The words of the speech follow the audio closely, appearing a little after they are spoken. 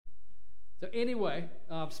So anyway,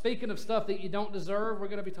 speaking of stuff that you don't deserve, we're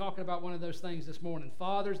going to be talking about one of those things this morning.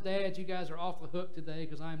 Fathers, dads, you guys are off the hook today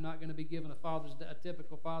because I'm not going to be giving a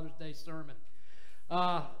typical Father's Day sermon.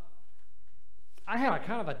 I had a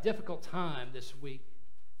kind of a difficult time this week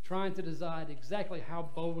trying to decide exactly how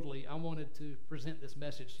boldly I wanted to present this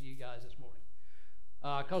message to you guys this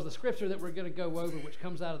morning. Because the scripture that we're going to go over, which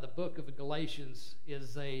comes out of the book of Galatians,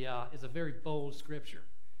 is a very bold scripture.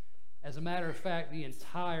 As a matter of fact, the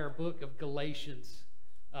entire book of Galatians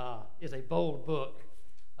is a bold book.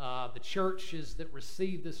 The churches that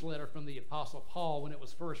received this letter from the Apostle Paul when it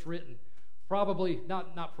was first written,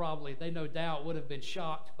 they no doubt would have been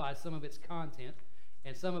shocked by some of its content.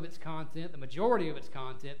 And some of its content, the majority of its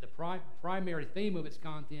content, the primary theme of its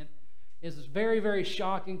content, is very, very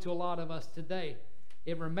shocking to a lot of us today.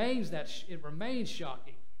 It remains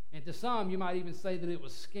shocking. And to some, you might even say that it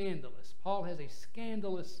was scandalous. Paul has a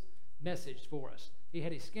scandalous message for us. He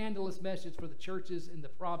had a scandalous message for the churches in the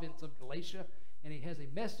province of Galatia, and he has a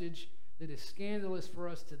message that is scandalous for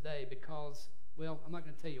us today because, well, I'm not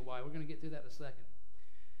going to tell you why. We're going to get to that in a second.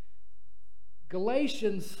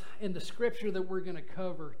 Galatians, in the scripture that we're going to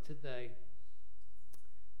cover today,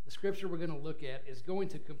 the scripture we're going to look at is going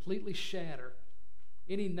to completely shatter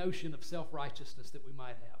any notion of self-righteousness that we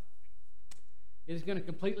might have. It is going to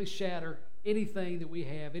completely shatter anything that we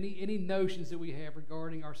have, any notions that we have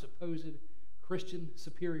regarding our supposed Christian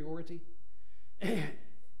superiority.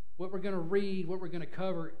 What we're going to read, what we're going to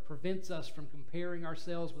cover, prevents us from comparing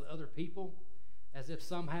ourselves with other people as if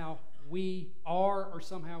somehow we are or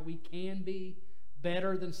somehow we can be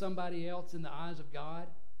better than somebody else in the eyes of God.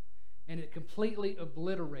 And it completely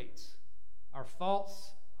obliterates our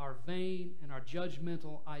false, our vain, and our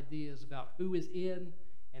judgmental ideas about who is in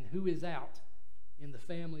and who is out in the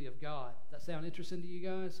family of God. Does that sound interesting to you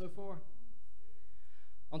guys so far?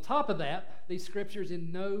 On top of that, these scriptures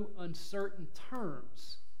in no uncertain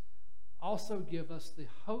terms also give us the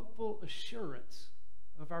hopeful assurance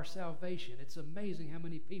of our salvation. It's amazing how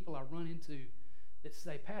many people I run into that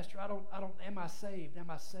say, Pastor, am I saved?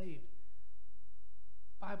 Am I saved?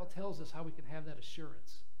 The Bible tells us how we can have that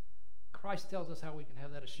assurance. Christ tells us how we can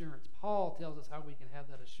have that assurance. Paul tells us how we can have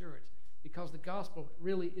that assurance because the gospel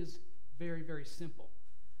really is very, very simple.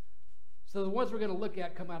 So the ones we're going to look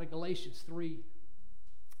at come out of Galatians 3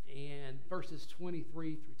 and verses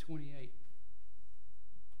 23 through 28.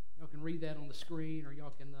 Y'all can read that on the screen, or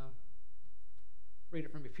y'all can read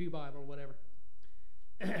it from your pew Bible or whatever.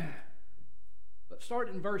 But start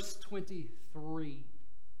in verse 23,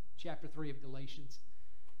 chapter 3 of Galatians.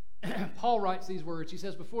 Paul writes these words. He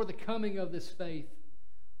says, "Before the coming of this faith,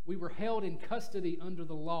 we were held in custody under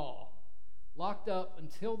the law, locked up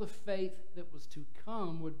until the faith that was to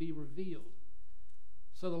come would be revealed.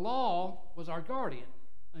 So the law was our guardian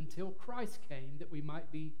until Christ came, that we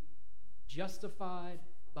might be justified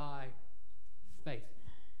by faith."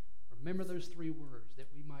 Remember those three words, that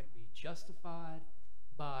we might be justified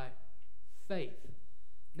by faith.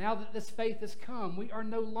 Now that this faith has come, we are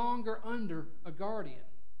no longer under a guardian.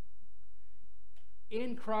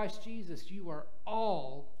 In Christ Jesus, you are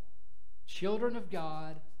all children of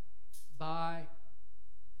God by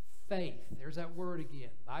faith. There's that word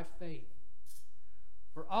again, by faith.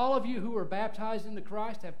 For all of you who are baptized into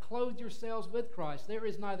Christ have clothed yourselves with Christ. There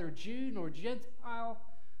is neither Jew nor Gentile,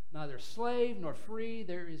 neither slave nor free.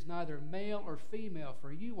 There is neither male or female,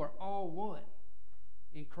 for you are all one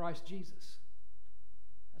in Christ Jesus.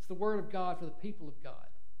 That's the word of God for the people of God.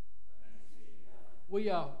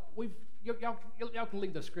 Y'all can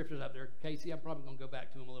leave the scriptures up there, Casey. I'm probably going to go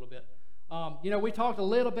back to them a little bit. We talked a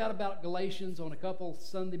little bit about Galatians on a couple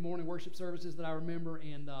Sunday morning worship services that I remember,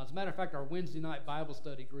 and as a matter of fact, our Wednesday night Bible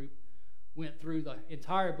study group went through the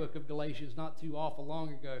entire book of Galatians not too awful long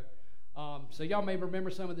ago. So y'all may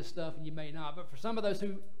remember some of this stuff, and you may not. But for some of those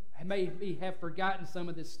who may have forgotten some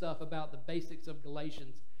of this stuff about the basics of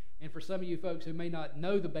Galatians, and for some of you folks who may not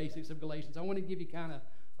know the basics of Galatians, I want to give you kind of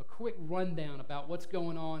a quick rundown about what's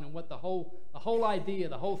going on and what the whole idea,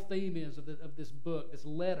 the whole theme is of this book, this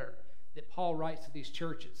letter that Paul writes to these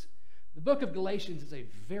churches. The book of Galatians is a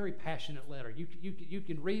very passionate letter. You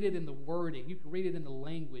can read it in the wording. You can read it in the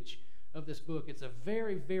language of this book. It's a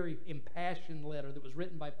very, very impassioned letter that was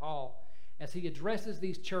written by Paul as he addresses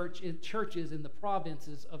these churches in the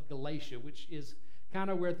provinces of Galatia, which is kind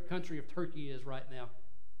of where the country of Turkey is right now.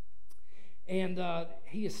 And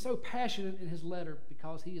he is so passionate in his letter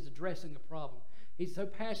because he is addressing a problem. He's so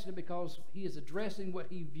passionate because he is addressing what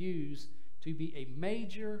he views to be a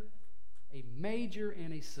major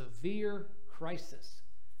and a severe crisis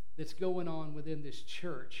that's going on within this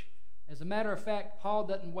church. As a matter of fact, Paul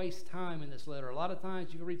doesn't waste time in this letter. A lot of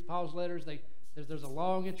times you read Paul's letters, they there's a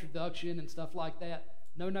long introduction and stuff like that.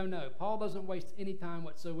 No. Paul doesn't waste any time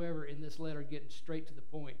whatsoever in this letter getting straight to the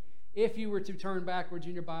point. If you were to turn backwards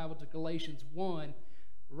in your Bible to Galatians 1,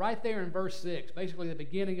 right there in verse 6, basically the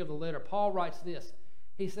beginning of the letter, Paul writes this.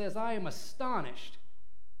 He says, I am astonished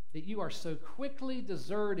that you are so quickly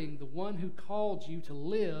deserting the one who called you to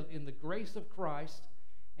live in the grace of Christ,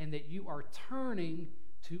 and that you are turning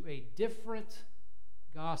to a different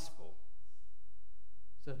gospel.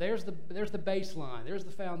 So there's the baseline. There's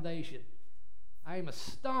the foundation. I am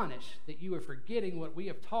astonished that you are forgetting what we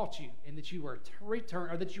have taught you, and that you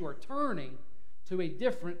are turning to a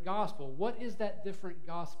different gospel. What is that different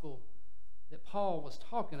gospel that Paul was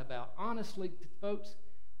talking about? Honestly, folks,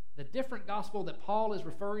 the different gospel that Paul is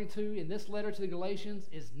referring to in this letter to the Galatians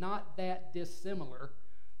is not that dissimilar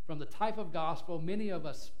from the type of gospel many of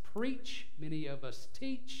us preach, many of us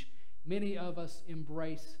teach, many of us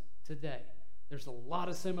embrace today. There's a lot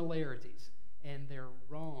of similarities, and they're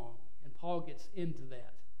wrong. And Paul gets into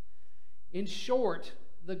that. In short,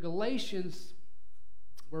 the Galatians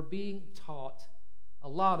were being taught, a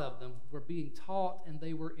lot of them were being taught, and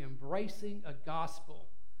they were embracing a gospel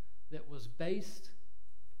that was based,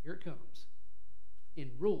 here it comes, in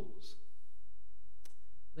rules.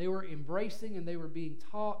 They were embracing and they were being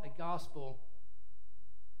taught a gospel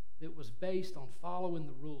that was based on following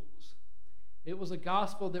the rules. It was a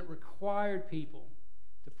gospel that required people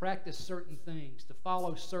to practice certain things, to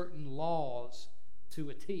follow certain laws to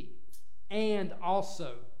a T, and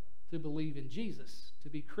also to believe in Jesus, to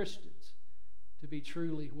be Christians, to be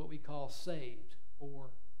truly what we call saved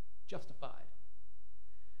or justified.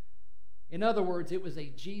 In other words, it was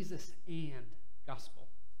a Jesus and gospel,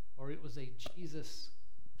 or it was a Jesus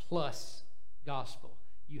plus gospel.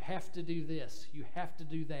 You have to do this, you have to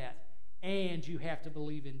do that, and you have to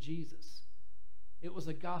believe in Jesus. It was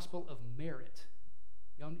a gospel of merit.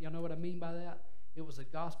 Y'all know what I mean by that? It was a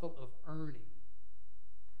gospel of earning.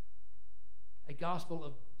 A gospel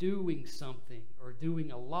of doing something or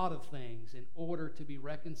doing a lot of things in order to be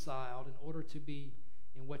reconciled, in order to be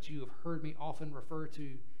in what you have heard me often refer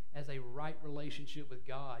to as a right relationship with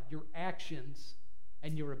God. Your actions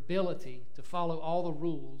and your ability to follow all the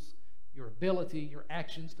rules, your ability, your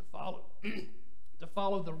actions to follow to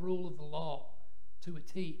follow the rule of the law to a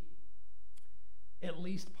T, at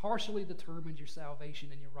least partially determines your salvation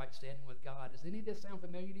and your right standing with God. Does any of this sound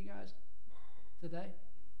familiar to you guys today?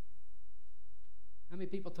 How many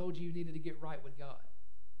people told you needed to get right with God?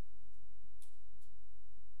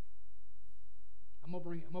 I'm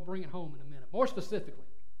gonna bring it home in a minute. More specifically,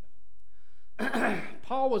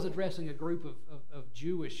 Paul was addressing a group of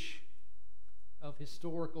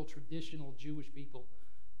historical, traditional Jewish people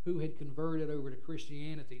who had converted over to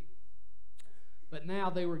Christianity. But now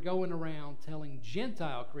they were going around telling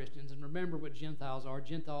Gentile Christians, and remember what Gentiles are.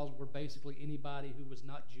 Gentiles were basically anybody who was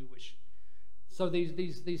not Jewish. So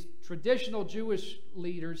these traditional Jewish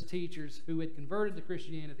leaders, teachers who had converted to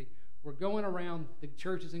Christianity were going around the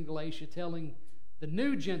churches in Galatia telling the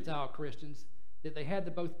new Gentile Christians that they had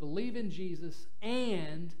to both believe in Jesus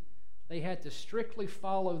and they had to strictly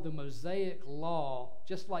follow the Mosaic law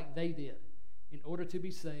just like they did in order to be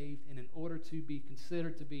saved and in order to be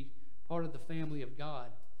considered to be part of the family of God.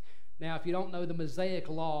 Now, if you don't know, the Mosaic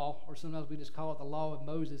law, or sometimes we just call it the law of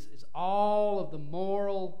Moses, is all of the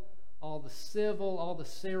moral, all the civil, all the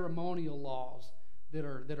ceremonial laws that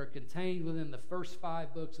are contained within the first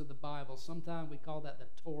 5 books of the Bible. Sometimes we call that the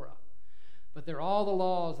Torah. But they're all the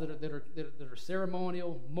laws that are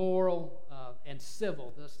ceremonial, moral, and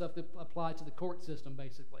civil, the stuff that apply to the court system,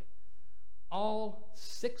 basically. All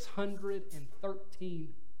 613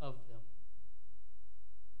 of them.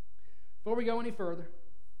 Before we go any further,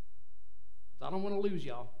 I don't want to lose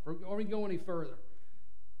y'all. Before we go any further,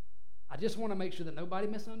 I just want to make sure that nobody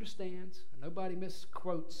misunderstands or nobody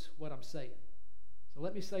misquotes what I'm saying. So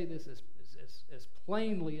let me say this as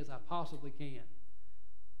plainly as I possibly can.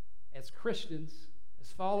 As Christians,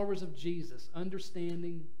 as followers of Jesus,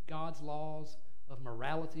 understanding God's laws of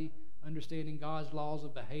morality, understanding God's laws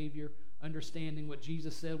of behavior, understanding what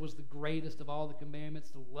Jesus said was the greatest of all the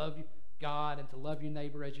commandments, to love God and to love your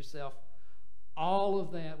neighbor as yourself. All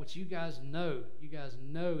of that, which you guys know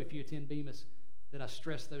if you attend Bemis, that I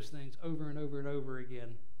stress those things over and over and over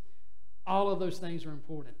again. All of those things are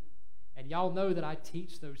important. And y'all know that I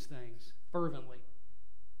teach those things fervently.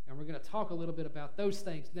 And we're going to talk a little bit about those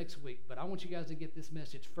things next week. But I want you guys to get this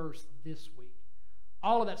message first this week.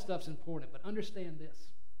 All of that stuff's important, but understand this.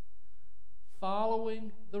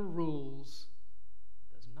 Following the rules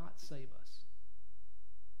does not save us.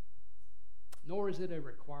 Nor is it a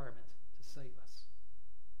requirement to save us.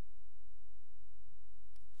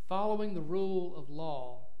 Following the rule of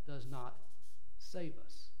law does not save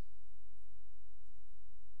us.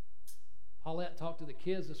 Paulette talked to the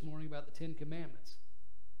kids this morning about the Ten Commandments.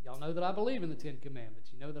 Y'all know that I believe in the Ten Commandments.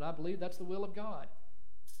 You know that I believe that's the will of God.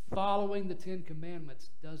 Following the Ten Commandments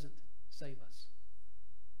doesn't save us.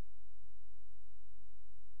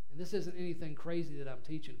 And this isn't anything crazy that I'm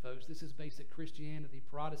teaching, folks. This is basic Christianity,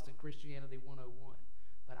 Protestant Christianity 101.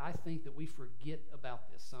 But I think that we forget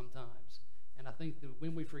about this sometimes. And I think that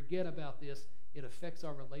when we forget about this, it affects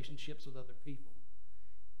our relationships with other people.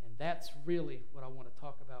 And that's really what I want to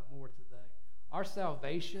talk about more today. Our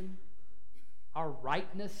salvation, our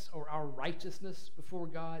rightness or our righteousness before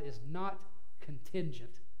God is not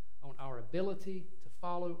contingent on our ability to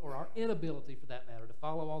follow, or our inability for that matter, to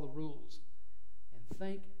follow all the rules. And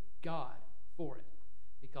thank God for it.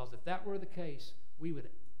 Because if that were the case, we would,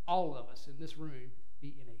 all of us in this room,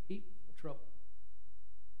 be in a heap of trouble.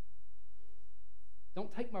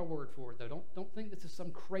 Don't take my word for it, though. Don't think this is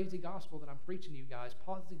some crazy gospel that I'm preaching to you guys.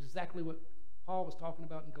 This is exactly what Paul was talking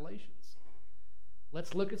about in Galatians.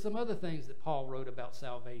 Let's look at some other things that Paul wrote about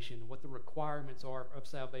salvation, what the requirements are of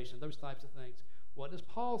salvation, those types of things. What does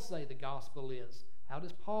Paul say the gospel is? How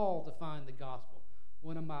does Paul define the gospel?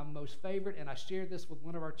 One of my most favorite, and I shared this with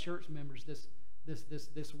one of our church members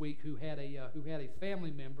this week, who had a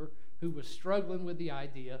family member who was struggling with the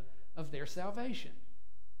idea of their salvation.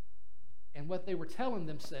 And what they were telling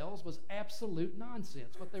themselves was absolute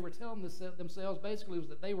nonsense. What they were telling themselves basically was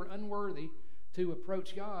that they were unworthy to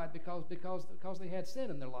approach God because they had sin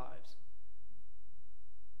in their lives.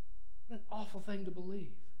 What an awful thing to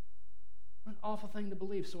believe. What an awful thing to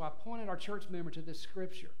believe. So I pointed our church member to this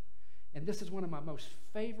scripture. And this is one of my most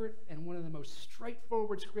favorite and one of the most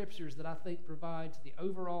straightforward scriptures that I think provides the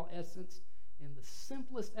overall essence and the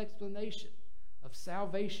simplest explanation of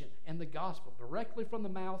salvation and the gospel directly from the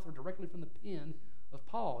mouth or directly from the pen of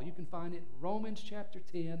Paul. You can find it in Romans chapter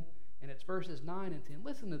 10, and it's verses 9 and 10.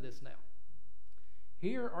 Listen to this now.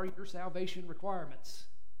 Here are your salvation requirements.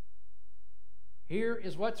 Here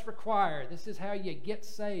is what's required. This is how you get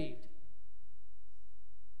saved.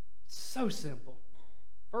 It's so simple.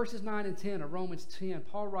 Verses 9 and 10 of Romans 10,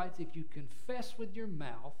 Paul writes, if you confess with your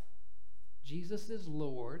mouth Jesus is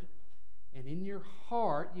Lord, and in your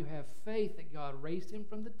heart you have faith that God raised him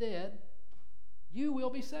from the dead, you will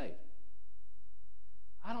be saved.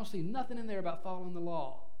 I don't see nothing in there about following the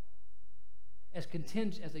law as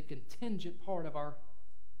a contingent part of our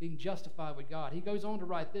being justified with God. He goes on to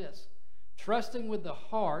write this, trusting with the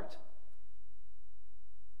heart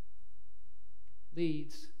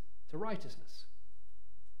leads to righteousness.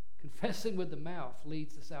 Confessing with the mouth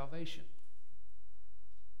leads to salvation.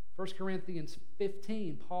 1 Corinthians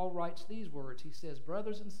 15, Paul writes these words. He says,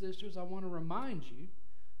 brothers and sisters, I want to remind you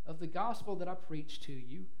of the gospel that I preached to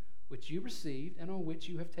you, which you received and on which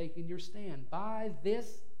you have taken your stand. By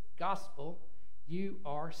this gospel you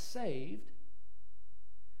are saved.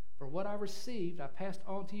 For what I received, I passed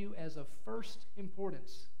on to you as of first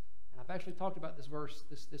importance. And I've actually talked about this verse,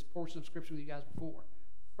 this portion of Scripture with you guys before.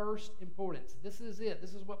 First importance. This is it.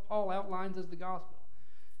 This is what Paul outlines as the gospel.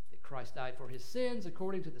 That Christ died for his sins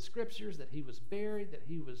according to the Scriptures, that he was buried, that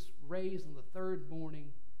he was raised on the third morning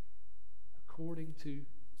according to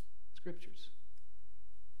Scriptures.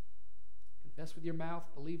 Confess with your mouth,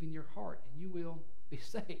 believe in your heart, and you will be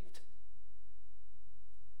saved.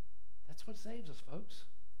 That's what saves us, folks.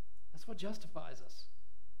 That's what justifies us.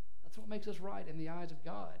 That's what makes us right in the eyes of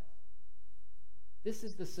God. This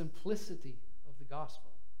is the simplicity of the gospel.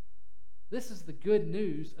 This is the good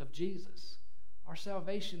news of Jesus. Our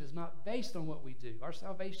salvation is not based on what we do. Our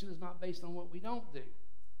salvation is not based on what we don't do.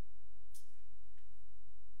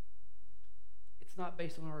 It's not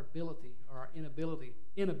based on our ability or our inability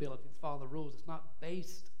to follow the rules. It's not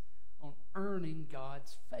based on earning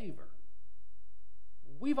God's favor.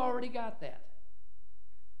 We've already got that.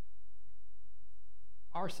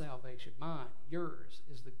 Our salvation, mine, yours,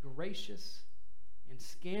 is the gracious and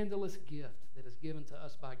scandalous gift that is given to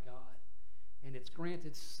us by God. And it's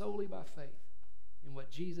granted solely by faith in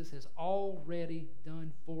what Jesus has already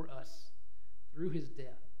done for us through his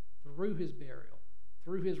death, through his burial,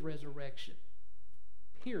 through his resurrection.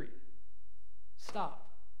 Period.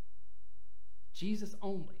 Stop. Jesus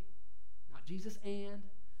only. Not Jesus and,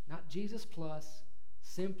 not Jesus plus.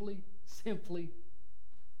 Simply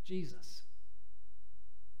Jesus.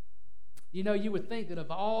 You know, you would think that of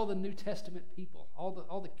all the New Testament people,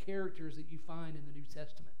 all the characters that you find in the New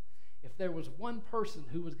Testament, if there was one person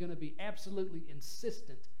who was going to be absolutely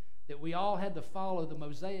insistent that we all had to follow the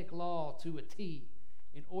Mosaic law to a T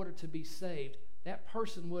in order to be saved, that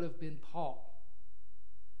person would have been Paul.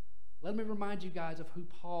 Let me remind you guys of who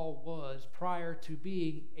Paul was prior to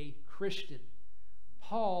being a Christian.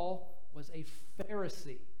 Paul was a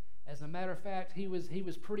Pharisee. As a matter of fact, he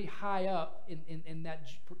was pretty high up in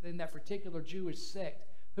that particular Jewish sect.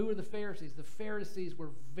 Who were the Pharisees? The Pharisees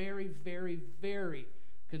were very, very, very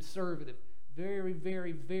conservative, very,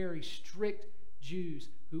 very, very strict Jews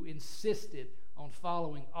who insisted on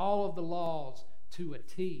following all of the laws to a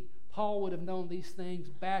T. Paul would have known these things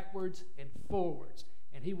backwards and forwards,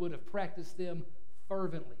 and he would have practiced them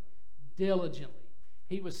fervently, diligently.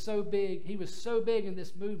 He was so big in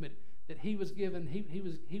this movement that he was given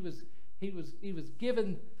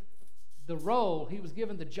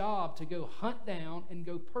the job to go hunt down and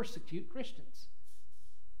go persecute Christians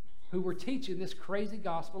who were teaching this crazy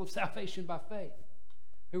gospel of salvation by faith,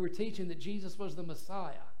 who were teaching that Jesus was the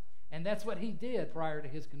Messiah. And that's what he did prior to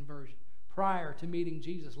his conversion, prior to meeting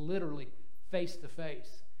Jesus literally face to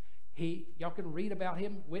face. Y'all can read about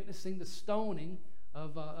him witnessing the stoning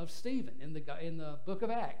of Stephen in the book of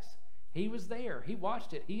Acts. He was there. He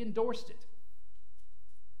watched it. He endorsed it.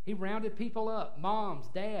 He rounded people up, moms,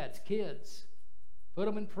 dads, kids, put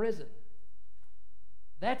them in prison.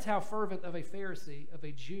 That's how fervent of a Pharisee, of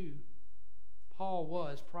a Jew, Paul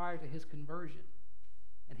was prior to his conversion.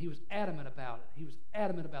 And he was adamant about it. He was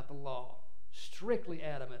adamant about the law, strictly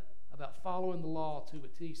adamant about following the law to a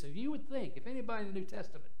T. So you would think, if anybody in the New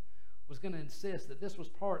Testament was going to insist that this was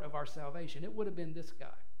part of our salvation, it would have been this guy.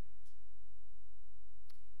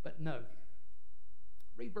 But no.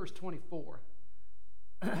 Read verse 24.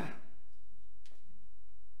 And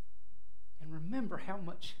remember how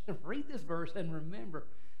much, read this verse and remember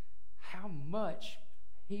how much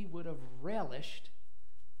he would have relished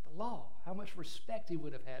the law, how much respect he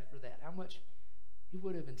would have had for that, how much he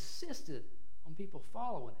would have insisted on people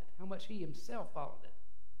following it, how much he himself followed it.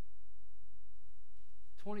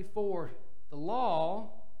 24, the law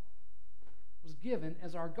was given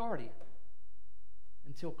as our guardian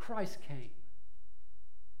until Christ came,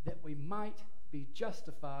 that we might be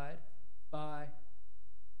justified by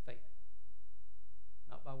faith.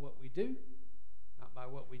 Not by what we do, not by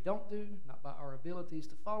what we don't do, not by our abilities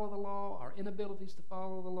to follow the law, our inabilities to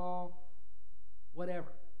follow the law,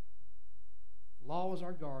 whatever. Law was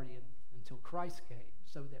our guardian until Christ came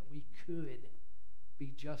so that we could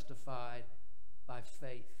be justified by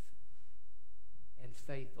faith and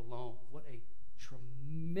faith alone. What a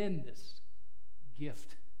tremendous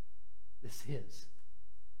gift this is.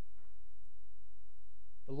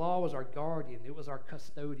 The law was our guardian. It was our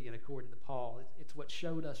custodian, according to Paul. It's what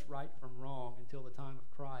showed us right from wrong until the time of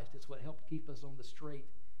Christ. It's what helped keep us on the straight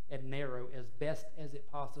and narrow as best as it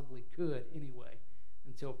possibly could anyway,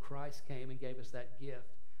 until Christ came and gave us that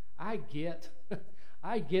gift. I get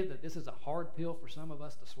that this is a hard pill for some of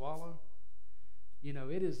us to swallow. You know,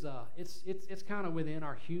 it is. It's kind of within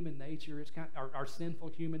our human nature. It's kind of our sinful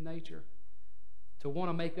human nature to want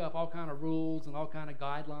to make up all kind of rules and all kind of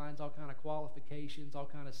guidelines, all kind of qualifications, all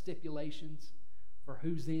kind of stipulations for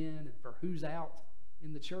who's in and for who's out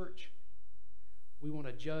in the church. We want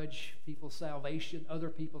to judge people's salvation, other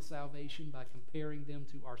people's salvation, by comparing them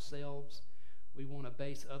to ourselves. We want to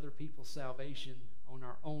base other people's salvation on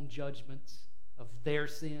our own judgments of their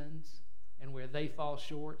sins and where they fall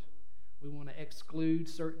short. We want to exclude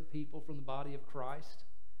certain people from the body of Christ.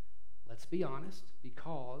 Let's be honest,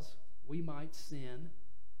 because we might sin,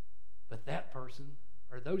 but that person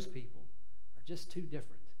or those people are just too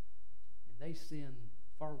different, and they sin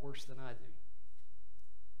far worse than I do.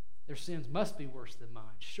 Their sins must be worse than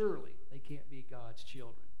mine. Surely they can't be God's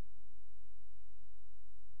children.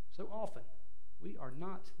 So often, we are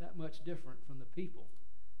not that much different from the people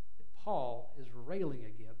that Paul is railing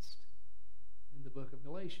against in the book of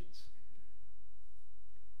Galatians.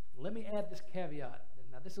 Let me add this caveat.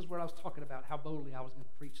 Now, this is where I was talking about how boldly I was going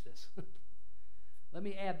to preach this. Let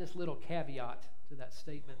me add this little caveat to that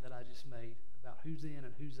statement that I just made about who's in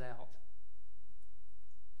and who's out.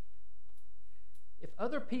 If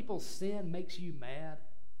other people's sin makes you mad,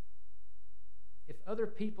 if other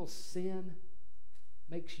people's sin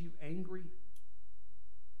makes you angry,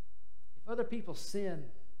 if other people's sin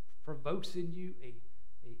provokes in you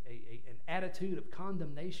an attitude of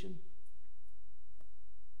condemnation,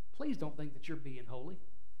 please don't think that you're being holy.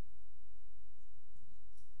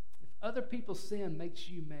 If other people's sin makes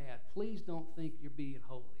you mad, please don't think you're being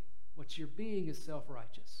holy. What you're being is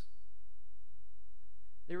self-righteous.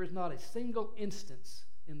 There is not a single instance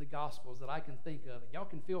in the Gospels that I can think of, and y'all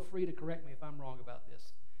can feel free to correct me if I'm wrong about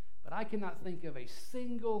this, but I cannot think of a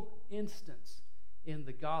single instance in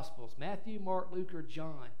the Gospels, Matthew, Mark, Luke, or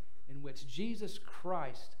John, in which Jesus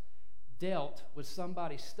Christ dealt with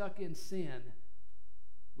somebody stuck in sin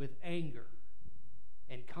with anger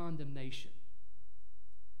and condemnation.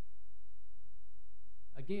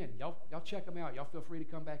 Again, y'all check them out. Y'all feel free to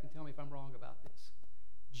come back and tell me if I'm wrong about this.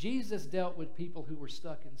 Jesus dealt with people who were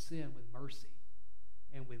stuck in sin with mercy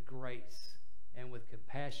and with grace and with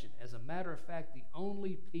compassion. As a matter of fact, the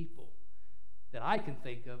only people that I can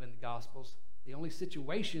think of in the Gospels, the only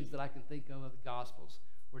situations that I can think of the Gospels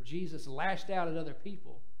where Jesus lashed out at other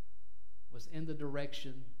people was in the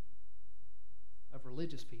direction of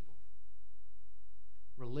religious people,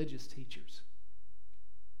 religious teachers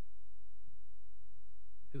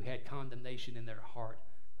who had condemnation in their heart,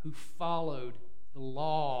 who followed the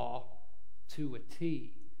law to a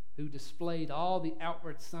T, who displayed all the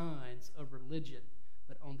outward signs of religion,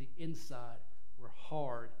 but on the inside were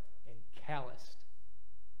hard and calloused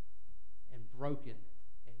and broken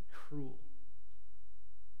and cruel.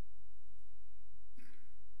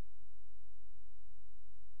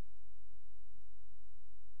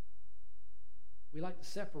 We like to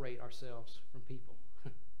separate ourselves from people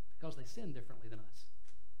because they sin differently than us.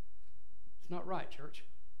 It's not right, church.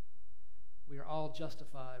 We are all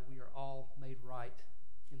justified. We are all made right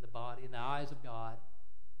in the body, in the eyes of God,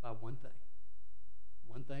 by one thing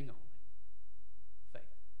only: faith.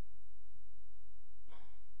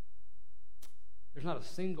 There's not a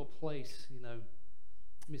single place, let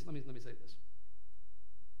me say this.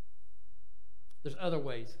 There's other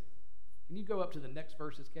ways. Can you go up to the next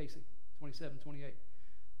verses, Casey? 27, 28.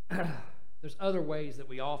 There's other ways that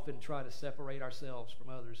we often try to separate ourselves from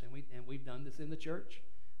others, and we've done this in the church.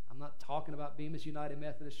 I'm not talking about Bemis United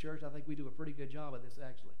Methodist Church. I think we do a pretty good job of this,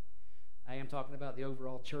 actually. I am talking about the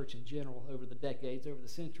overall church in general over the decades, over the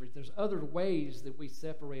centuries. There's other ways that we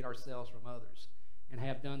separate ourselves from others and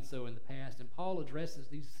have done so in the past, and Paul addresses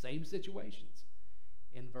these same situations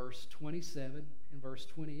in verse 27 and verse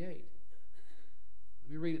 28.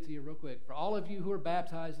 Let me read it to you real quick. For all of you who are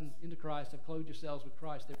baptized into Christ have clothed yourselves with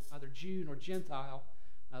Christ. There is neither Jew nor Gentile,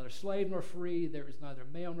 neither slave nor free. There is neither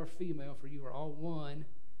male nor female, for you are all one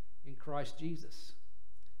in Christ Jesus.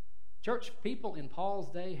 Church, people in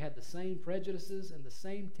Paul's day had the same prejudices and the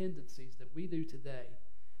same tendencies that we do today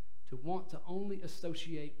to want to only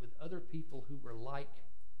associate with other people who were like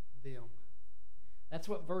them. That's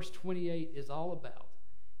what verse 28 is all about.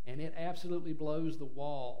 And it absolutely blows the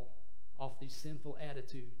wall off these sinful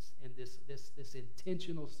attitudes and this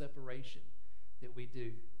intentional separation that we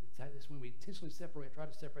do. It's when we intentionally try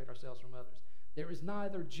to separate ourselves from others. There is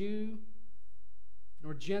neither Jew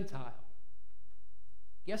nor Gentile.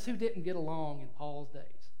 Guess who didn't get along in Paul's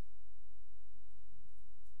days?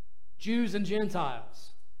 Jews and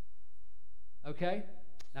Gentiles. Okay?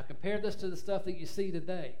 Now compare this to the stuff that you see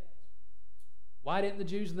today. Why didn't the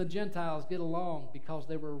Jews and the Gentiles get along? Because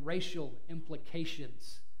there were racial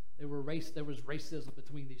implications. There was racism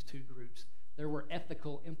between these two groups. There were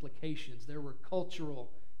ethical implications. There were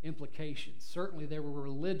cultural implications. Certainly there were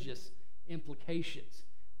religious implications.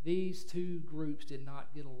 These two groups did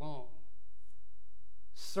not get along.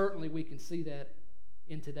 Certainly we can see that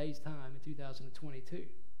in today's time, in 2022.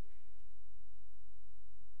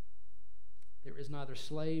 There is neither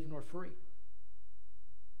slave nor free.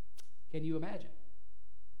 Can you imagine?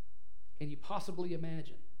 Can you possibly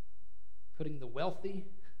imagine putting the wealthy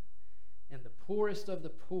and the poorest of the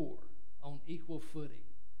poor on equal footing?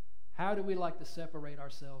 How do we like to separate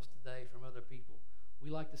ourselves today from other people? We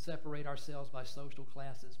like to separate ourselves by social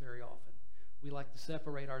classes very often. We like to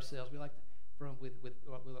separate ourselves. We like to,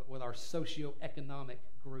 with our socioeconomic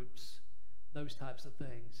groups, those types of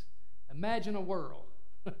things. Imagine a world,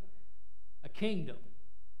 a kingdom,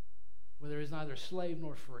 where there is neither slave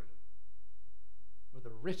nor free, where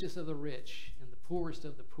the richest of the rich and the poorest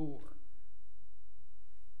of the poor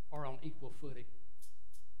are on equal footing.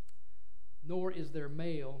 Nor is there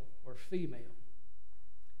male or female.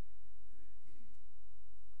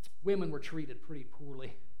 Women were treated pretty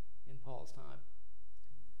poorly in Paul's time.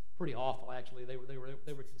 Pretty awful, actually. They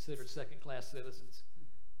were considered second-class citizens.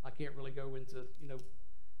 I can't really go into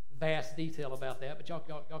vast detail about that, but y'all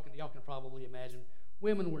can probably imagine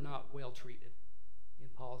women were not well treated in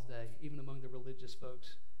Paul's day, even among the religious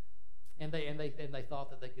folks. And they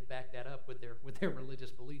thought that they could back that up with their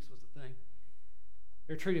religious beliefs was the thing.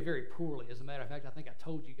 They're treated very poorly. As a matter of fact, I think I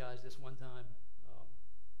told you guys this one time.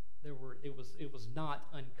 It was not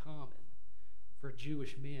uncommon for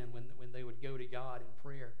Jewish men when they would go to God in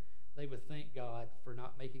prayer, they would thank God for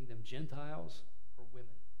not making them Gentiles or women.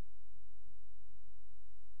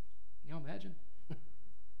 Can y'all imagine?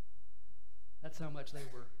 That's how much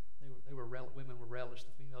women were relished.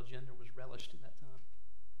 The female gender was relished in that time.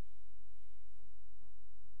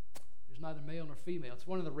 There's neither male nor female. It's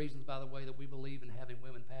one of the reasons, by the way, that we believe in having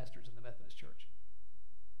women pastors in the Methodist Church.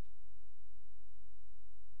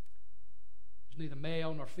 There's neither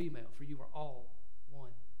male nor female, for you are all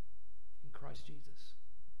one in Christ Jesus.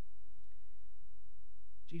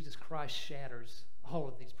 Jesus Christ shatters all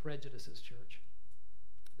of these prejudices, church.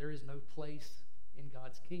 There is no place in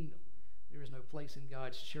God's kingdom. There is no place in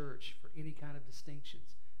God's church for any kind of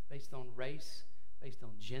distinctions based on race, based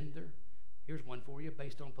on gender. Here's one for you,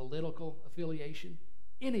 based on political affiliation.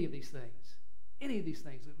 Any of these things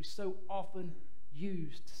that we so often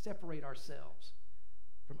use to separate ourselves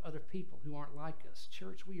from other people who aren't like us.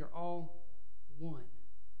 Church, we are all one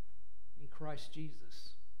in Christ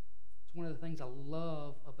Jesus. It's one of the things I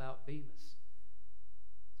love about Bemis.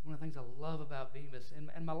 It's one of the things I love about Bemis.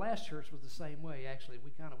 And my last church was the same way, actually.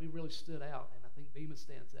 We really stood out, and I think Bemis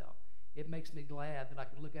stands out. It makes me glad that I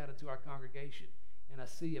can look out into our congregation and I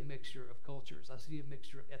see a mixture of cultures. I see a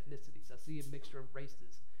mixture of ethnicities. I see a mixture of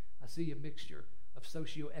races. I see a mixture of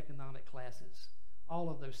socioeconomic classes. All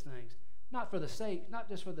of those things. Not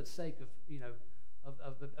just for the sake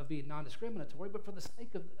of being non-discriminatory, but for the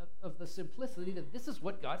sake of the simplicity that this is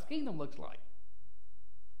what God's kingdom looks like.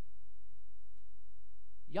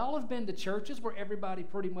 Y'all have been to churches where everybody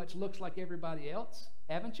pretty much looks like everybody else,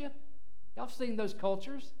 haven't you? Y'all have seen those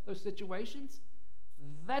cultures, those situations.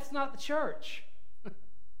 That's not the church.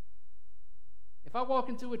 If I walk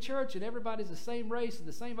into a church and everybody's the same race and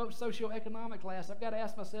the same socioeconomic class, I've got to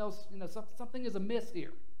ask myself, something is amiss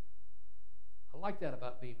here. I like that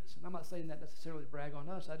about Bemis. And I'm not saying that necessarily to brag on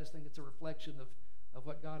us. I just think it's a reflection of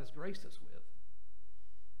what God has graced us with.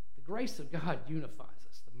 The grace of God unifies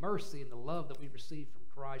us. The mercy and the love that we receive from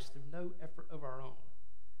Christ through no effort of our own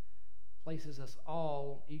places us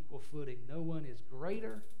all on equal footing. No one is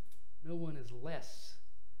greater. No one is less.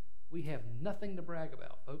 We have nothing to brag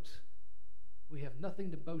about, folks. We have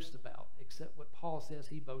nothing to boast about except what Paul says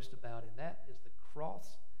he boasts about, and that is the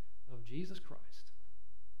cross of Jesus Christ.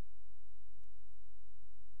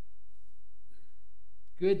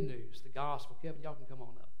 Good news, the gospel. Kevin, y'all can come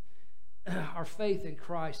on up. Our faith in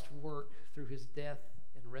Christ's work through his death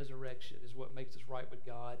and resurrection is what makes us right with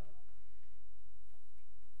God.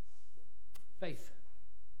 Faith.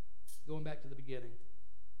 Going back to the beginning.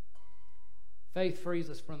 Faith frees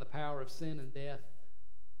us from the power of sin and death,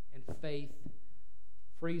 and faith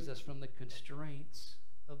frees us from the constraints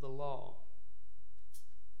of the law.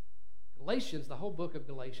 Galatians, the whole book of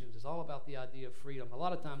Galatians, is all about the idea of freedom. A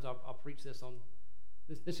lot of times I'll preach this on,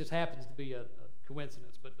 this just happens to be a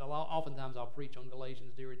coincidence, but oftentimes I'll preach on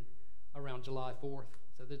Galatians around July 4th.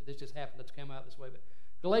 So this just happened to come out this way. But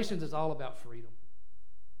Galatians is all about freedom.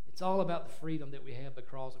 It's all about the freedom that we have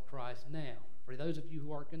because of Christ. Now, for those of you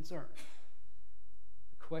who are concerned,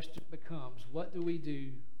 the question becomes, what do we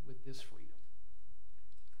do with this freedom?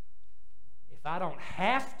 If I don't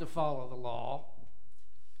have to follow the law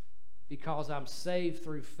because I'm saved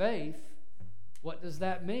through faith, what does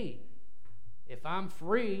that mean? If I'm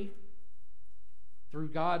free through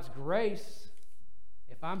God's grace,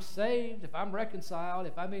 if I'm saved, if I'm reconciled,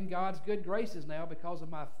 if I'm in God's good graces now because of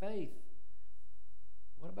my faith,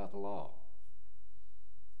 what about the law?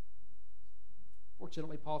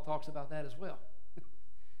 Fortunately, Paul talks about that as well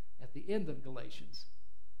at the end of Galatians.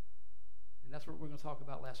 And that's what we're going to talk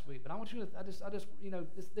about last week. But I want you to,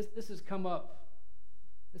 this has come up.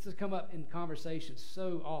 This has come up in conversations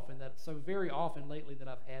so very often lately that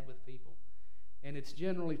I've had with people. And it's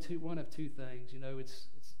generally one of two things. It's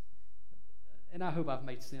and I hope I've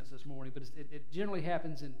made sense this morning, but it generally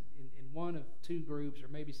happens in one of two groups, or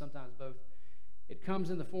maybe sometimes both. It comes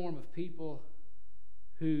in the form of people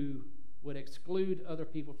who would exclude other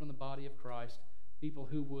people from the body of Christ, people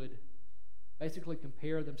who would basically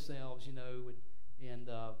compare themselves, and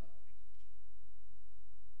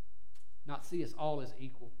not see us all as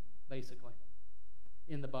equal, basically,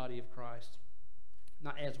 in the body of Christ.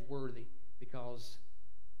 Not as worthy because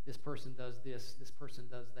this person does this person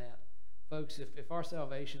does that. Folks, if our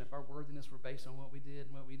salvation, if our worthiness were based on what we did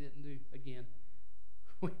and what we didn't do, again,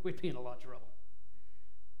 we'd be in a lot of trouble.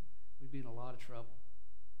 We'd be in a lot of trouble.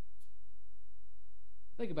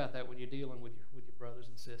 Think about that when you're dealing with your brothers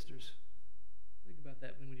and sisters. Think about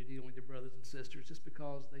that when you're dealing with your brothers and sisters. Just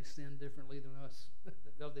because they sin differently than us,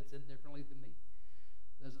 because they sin differently than me,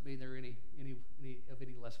 doesn't mean they're any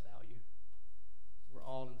less value. We're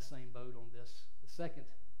all in the same boat on this. The second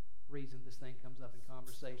reason this thing comes up in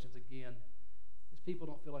conversations again is people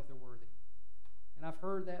don't feel like they're worthy. And I've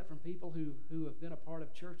heard that from people who have been a part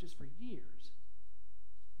of churches for years.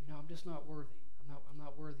 I'm just not worthy. I'm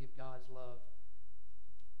not worthy of God's love.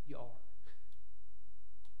 You are.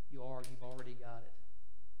 You are. You've already got it.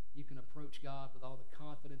 You can approach God with all the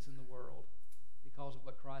confidence in the world because of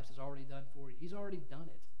what Christ has already done for you. He's already done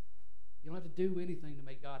it. You don't have to do anything to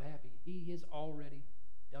make God happy. He has already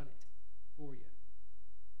done it for you.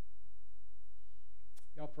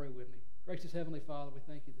 Y'all pray with me. Gracious Heavenly Father, we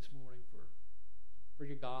thank you this morning for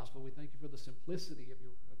your gospel. We thank you for the simplicity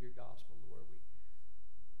of your gospel, Lord.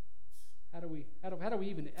 How do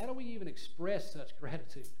we even express such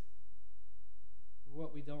gratitude for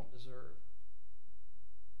what we don't deserve?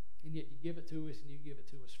 And yet you give it to us, and you give it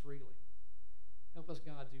to us freely. Help us,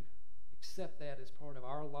 God, to accept that as part of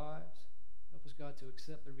our lives. Help us, God, to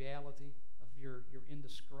accept the reality of your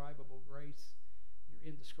indescribable grace, your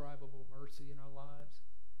indescribable mercy in our lives.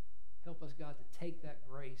 Help us, God, to take that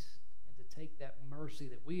grace and to take that mercy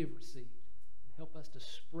that we have received and help us to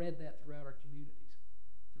spread that throughout our communities,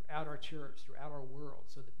 throughout our church, throughout our world,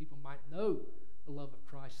 so that people might know the love of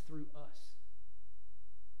Christ through us.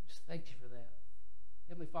 Just thank you for that.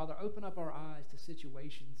 Heavenly Father, open up our eyes to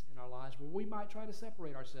situations in our lives where we might try to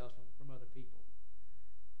separate ourselves from other people.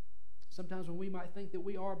 Sometimes when we might think that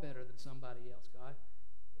we are better than somebody else, God.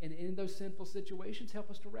 And in those sinful situations, help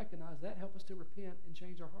us to recognize that. Help us to repent and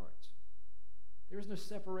change our hearts. There is no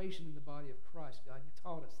separation in the body of Christ, God. You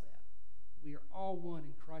taught us that. We are all one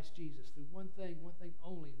in Christ Jesus through one thing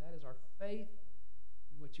only, and that is our faith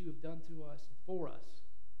in what you have done to us and for us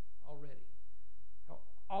already. How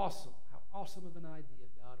awesome of an idea,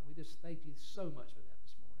 God. And we just thank you so much for that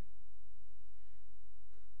this morning.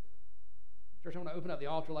 Church, I want to open up the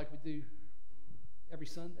altar like we do every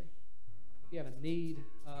Sunday. If you have a need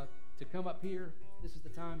to come up here, this is the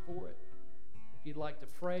time for it. If you'd like to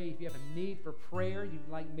pray, if you have a need for prayer, you'd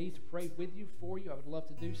like me to pray with you, for you, I would love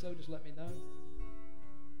to do so. Just let me know.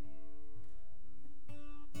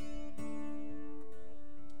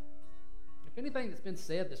 If anything that's been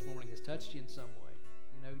said this morning has touched you in some way,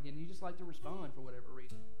 and you just like to respond for whatever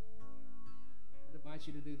reason, I'd invite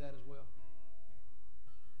you to do that as well.